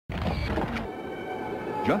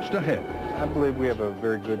just ahead. I believe we have a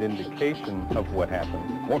very good indication of what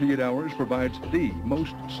happened. 48 Hours provides the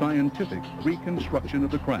most scientific reconstruction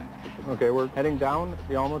of the crash. Okay, we're heading down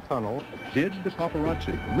the Alma Tunnel. Did the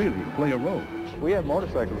paparazzi really play a role? We have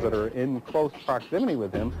motorcycles that are in close proximity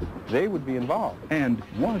with him. They would be involved. And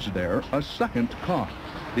was there a second car?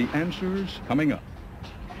 The answers coming up.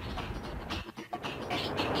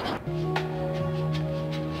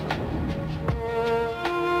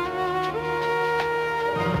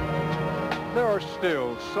 There are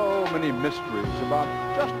still so many mysteries about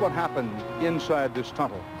just what happened inside this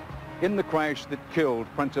tunnel. In the crash that killed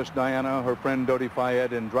Princess Dianna, her friend Dodi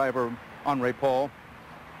Fayed, and driver Henri Paul,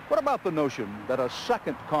 what about the notion that a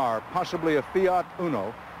second car, possibly a Fiat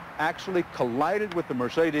Uno, actually collided with the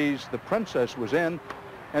Mercedes the Princess was in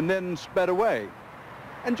and then sped away?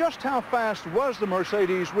 And just how fast was the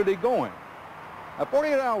Mercedes really going?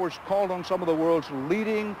 48 Hours called on some of the world's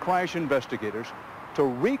leading crash investigators to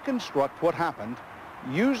reconstruct what happened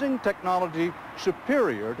using technology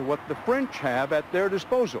superior to what the French have at their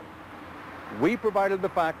disposal. We provided the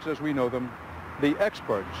facts as we know them. The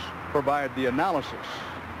experts provide the analysis.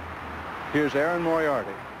 Here's Aaron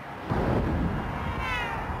Moriarty.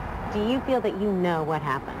 Do you feel that you know what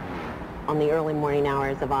happened on the early morning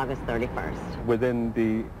hours of August 31st? Within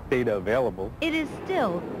the data available, It is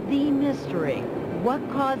still the mystery. What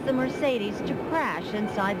caused the Mercedes to crash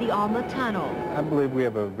inside the Alma Tunnel? I believe we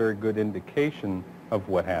have a very good indication of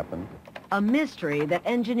what happened. A mystery that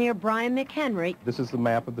engineer Brian McHenry This is the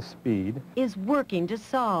map of the speed. is working to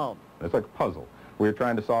solve. It's like a puzzle. We're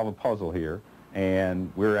trying to solve a puzzle here,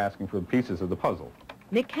 and we're asking for the pieces of the puzzle.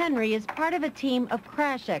 McHenry is part of a team of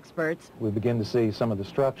crash experts We begin to see some of the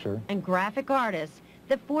structure. and graphic artists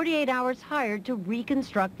that 48 Hours hired to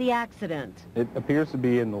reconstruct the accident. It appears to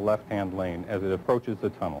be in the left-hand lane as it approaches the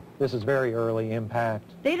tunnel. This is very early impact.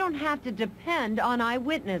 They don't have to depend on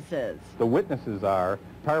eyewitnesses. The witnesses are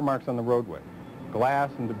tire marks on the roadway,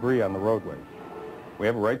 glass and debris on the roadway. We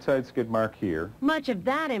have a right side skid mark here. Much of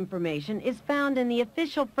that information is found in the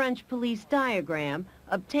official French police diagram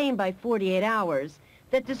obtained by 48 Hours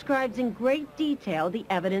that describes in great detail the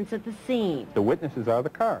evidence at the scene. The witnesses are the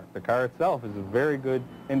car. The car itself is a very good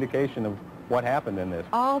indication of what happened in this.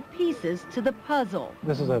 All pieces to the puzzle.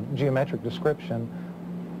 This is a geometric description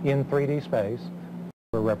in 3D space.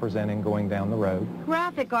 We're representing going down the road.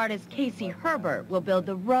 Graphic artist Casey Herbert will build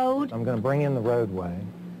the road, I'm going to bring in the roadway,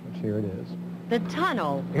 which here it is. the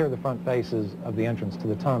tunnel, Here are the front faces of the entrance to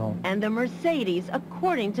the tunnel. and the Mercedes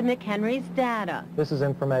according to McHenry's data. This is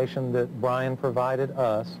information that Brian provided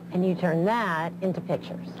us. And you turn that into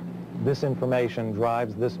pictures. This information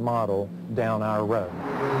drives this model down our road.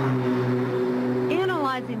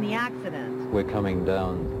 Analyzing the accident We're coming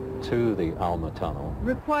down to the Alma Tunnel.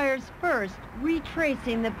 requires first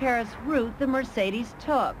retracing the Paris route the Mercedes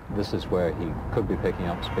took, This is where he could be picking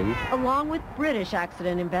up speed. along with British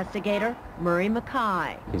accident investigator Murray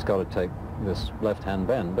Mackay. He's got to take this left-hand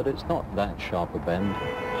bend, but it's not that sharp a bend.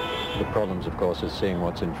 The problems, of course, is seeing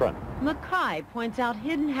what's in front. Mackay points out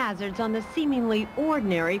hidden hazards on the seemingly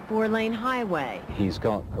ordinary four-lane highway. He's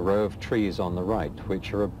got a row of trees on the right,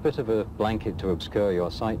 which are a bit of a blanket to obscure your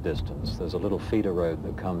sight distance. There's a little feeder road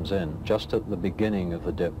that comes in just at the beginning of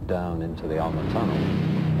the dip down into the Alma Tunnel.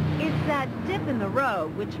 It's that dip in the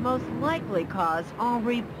road which most likely caused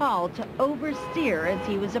Henri Paul to oversteer as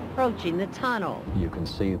he was approaching the tunnel. You can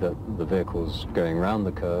see that the vehicles going round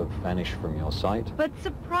the curve vanish from your sight. But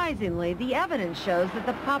surprisingly, the evidence shows that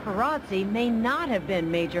the paparazzi may not have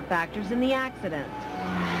been major factors in the accident.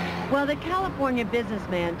 Well, the California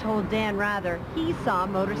businessman told Dan Rather he saw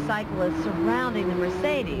motorcyclists surrounding the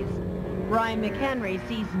Mercedes. Brian McHenry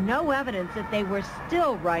sees no evidence that they were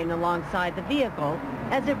still riding alongside the vehicle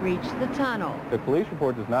as it reached the tunnel. The police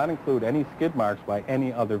report does not include any skid marks by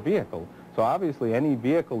any other vehicle. So obviously any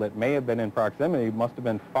vehicle that may have been in proximity must have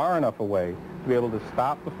been far enough away to be able to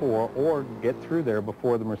stop before or get through there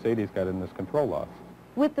before the Mercedes got in this control loss.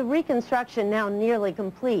 With the reconstruction now nearly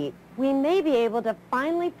complete, we may be able to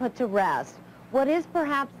finally put to rest what is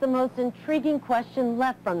perhaps the most intriguing question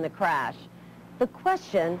left from the crash. The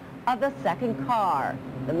question of the second car,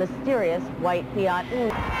 the mysterious white Fiat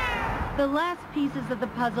Uno. The last pieces of the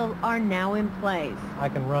puzzle are now in place, I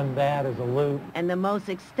can run that as a loop. and the most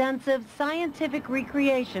extensive scientific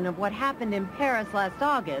recreation of what happened in Paris last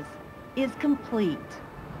August is complete.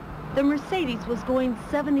 The Mercedes was going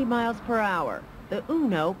 70 miles per hour, the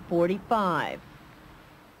Uno 45.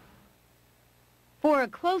 For a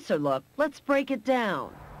closer look, let's break it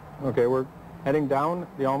down. Okay, we're heading down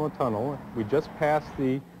the Alma Tunnel. We just passed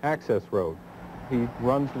the access road. He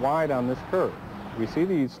runs wide on this curve. We see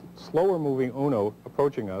these slower moving Uno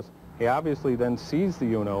approaching us. He obviously then sees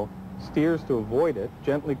the Uno, steers to avoid it,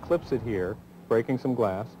 gently clips it here, breaking some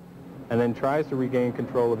glass, and then tries to regain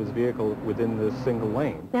control of his vehicle within this single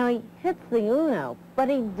lane. Now he hits the Uno, but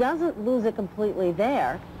he doesn't lose it completely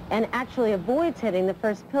there and actually avoids hitting the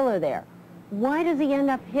first pillar there. Why does he end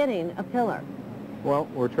up hitting a pillar? Well,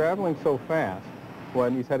 we're traveling so fast,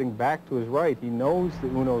 when he's heading back to his right, he knows the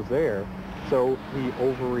Uno's there, so he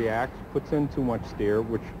overreacts, puts in too much steer,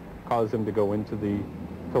 which caused him to go into the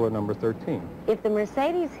pillar number 13. If the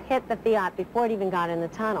Mercedes hit the Fiat before it even got in the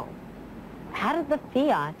tunnel, how did the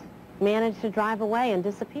Fiat manage to drive away and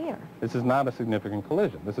disappear? This is not a significant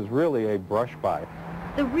collision. This is really a brush by.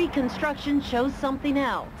 The reconstruction shows something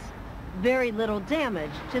else. Very little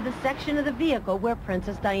damage to the section of the vehicle where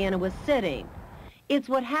Princess Dianna was sitting. It's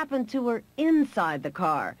what happened to her inside the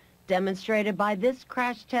car, demonstrated by this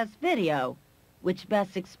crash test video, which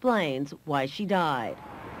best explains why she died.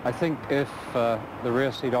 I think if the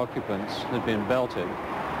rear seat occupants had been belted,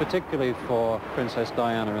 particularly for Princess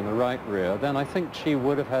Dianna in the right rear, then I think she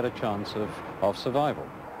would have had a chance of survival.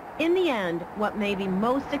 In the end, what may be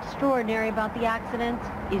most extraordinary about the accident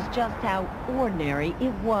is just how ordinary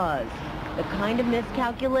it was. The kind of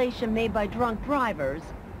miscalculation made by drunk drivers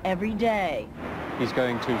every day. He's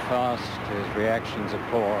going too fast, his reactions are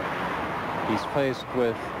poor. He's faced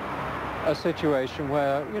with a situation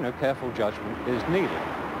where, careful judgment is needed,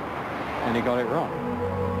 and he got it wrong.